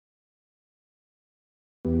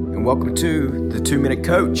and welcome to the 2-Minute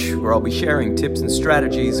Coach, where I'll be sharing tips and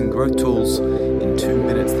strategies and growth tools in 2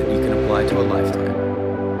 minutes that you can apply to a lifetime.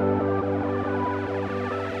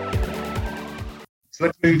 So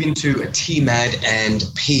let's move into a TMAD and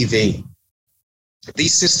PV.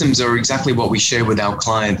 These systems are exactly what we share with our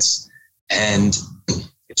clients, and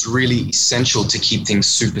it's really essential to keep things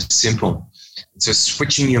super simple. So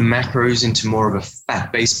switching your macros into more of a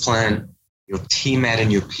fat-based plan, your TMAD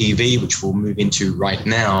and your PV, which we'll move into right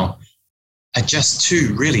now, are just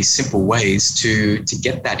two really simple ways to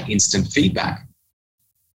get that instant feedback.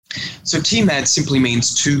 So TMAD simply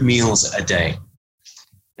means 2 meals a day.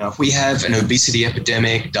 Now, if we have an obesity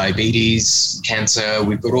epidemic, diabetes, cancer,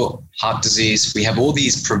 we've got all heart disease, we have all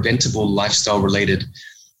these preventable lifestyle-related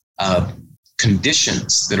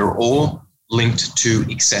conditions that are all linked to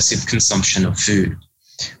excessive consumption of food.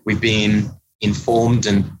 We've been informed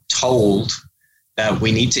and told that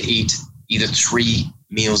we need to eat either 3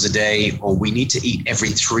 meals a day, or we need to eat every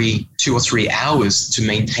 2 or 3 hours to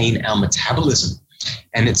maintain our metabolism.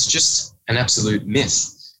 And it's just an absolute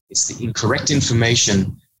myth. It's the incorrect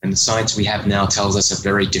information, and the science we have now tells us a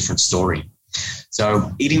very different story.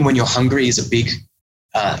 So eating when you're hungry is a big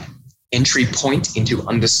entry point into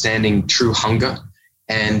understanding true hunger,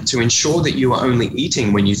 and to ensure that you are only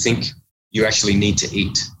eating when you think you actually need to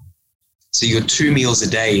eat. So your 2 meals a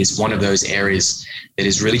day is one of those areas that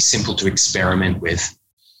is really simple to experiment with.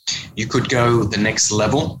 You could go the next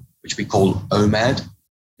level, which we call OMAD.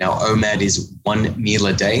 Now, OMAD is 1 meal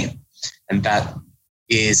a day, and that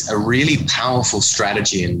is a really powerful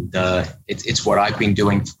strategy. And it's what I've been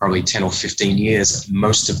doing for probably 10 or 15 years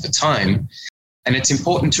most of the time. And it's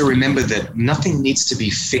important to remember that nothing needs to be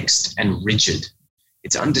fixed and rigid.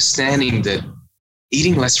 It's understanding that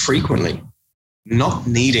eating less frequently, not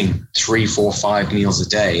needing 3, 4, 5 meals a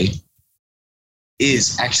day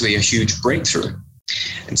is actually a huge breakthrough.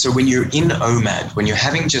 And so when you're in OMAD, when you're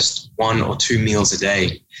having just 1 or 2 meals a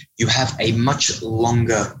day, you have a much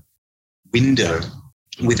longer window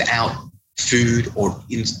without food or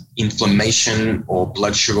inflammation or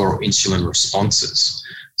blood sugar or insulin responses.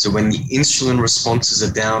 So when the insulin responses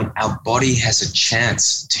are down, our body has a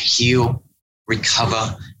chance to heal,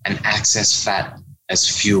 recover, and access fat as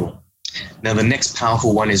fuel. Now, the next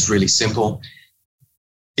powerful one is really simple.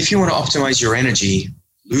 If you want to optimize your energy,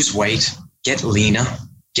 lose weight, get leaner,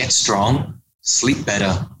 get strong, sleep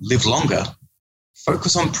better, live longer,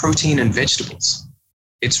 focus on protein and vegetables.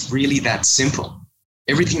 It's really that simple.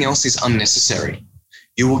 Everything else is unnecessary.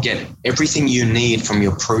 You will get everything you need from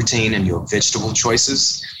your protein and your vegetable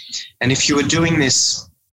choices. And if you are doing this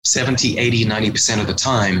 70, 80, 90% of the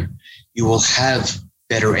time, you will have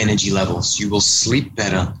better energy levels. You will sleep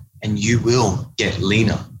better, and you will get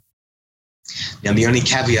leaner. Now, the only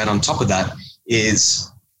caveat on top of that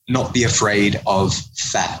is not be afraid of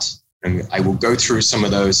fat. And I will go through some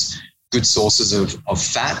of those good sources of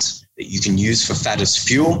fat that you can use for fat as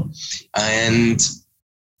fuel. And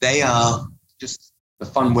they are just the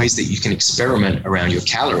fun ways that you can experiment around your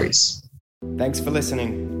calories. Thanks for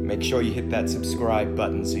listening. Make sure you hit that subscribe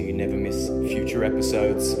button so you never miss future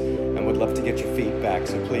episodes. And would love to get your feedback,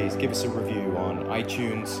 so please give us a review on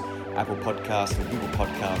iTunes, Apple Podcasts, and Google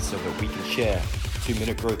Podcasts so that we can share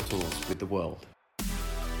 2-minute growth tools with the world.